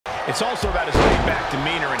It's also about his laid-back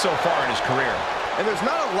demeanor so far in his career. And there's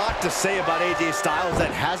not a lot to say about AJ Styles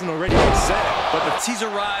that hasn't already been said. But he's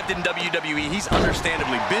arrived in WWE. He's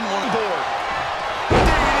understandably been one of board.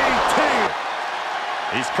 DDT.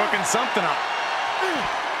 He's cooking something up.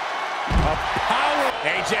 A power.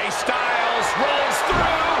 AJ Styles rolls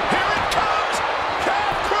through. Here it comes.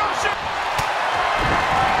 Calf crusher.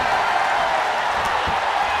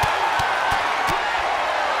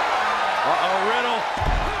 Riddle.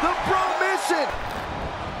 The Pro Mission.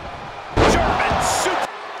 German super.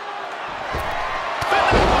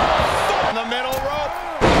 On the middle rope.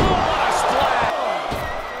 What a splash.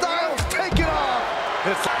 Styles taking off.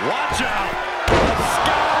 Watch out. The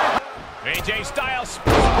sky. AJ Styles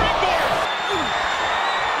springboard.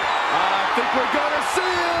 I think we're gonna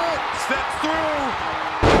see it. Steps through.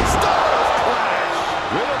 Styles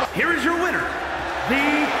clash. Here is your winner, the